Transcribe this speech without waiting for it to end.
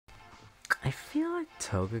I feel like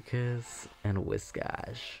Togekiss and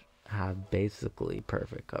Whiskash have basically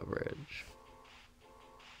perfect coverage.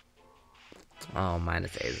 Oh,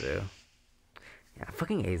 minus Azu. Yeah,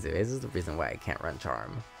 fucking Azu. Azu's the reason why I can't run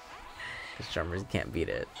Charm. Because Charmers can't beat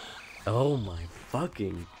it. Oh my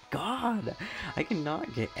fucking god! I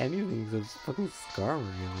cannot get anything except fucking Skarm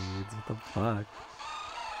releads. What the fuck?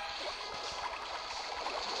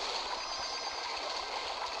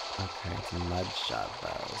 Okay, it's Mud Shot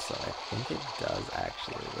though, so I think it does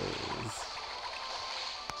actually lose.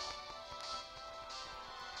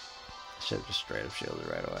 Should have just straight up shielded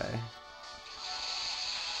right away.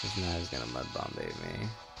 Because now he's gonna Mud Bomb bait me.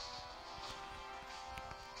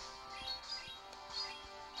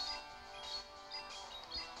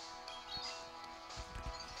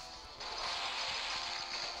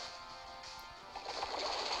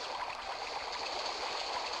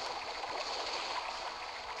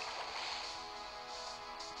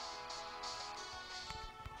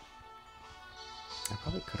 I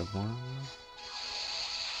probably could have won.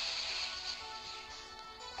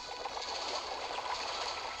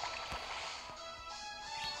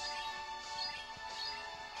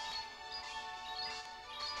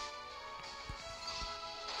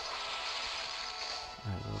 I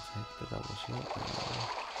will take the double shield.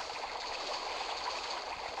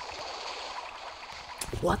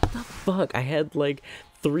 What the fuck? I had like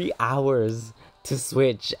 3 hours to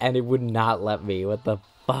switch and it would not let me. What the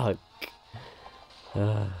fuck?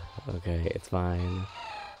 Okay, it's fine.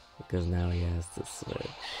 Because now he has to switch.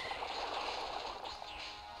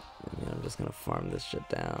 I'm just gonna farm this shit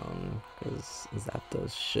down. Because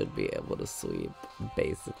Zapdos should be able to sweep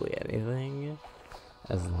basically anything.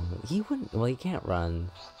 As long as he wouldn't. Well, he can't run.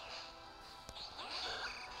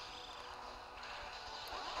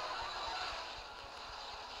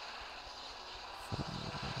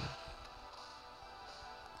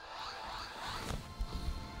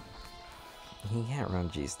 He can't run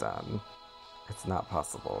G-Stun. It's not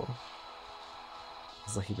possible.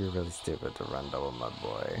 So he'd be really stupid to run double Mud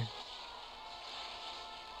Boy.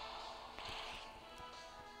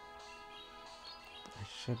 I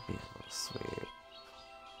should be able to sweep.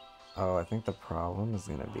 Oh, I think the problem is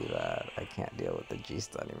gonna be that I can't deal with the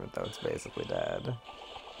G-Stun even though it's basically dead.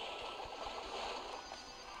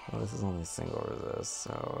 Well, this is only single resist,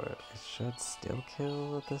 so it should still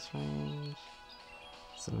kill at this range.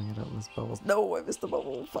 Assuming I don't miss bubbles. No, I missed the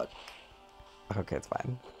bubble. Fuck. Okay, it's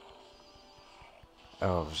fine.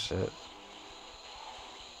 Oh shit.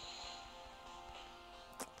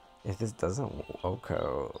 If this doesn't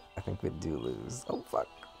Oko, I think we do lose. Oh fuck.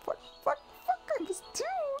 Fuck. Fuck. Fuck. I missed 2.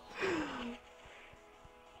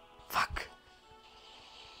 Fuck.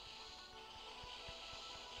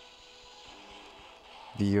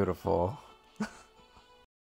 Beautiful.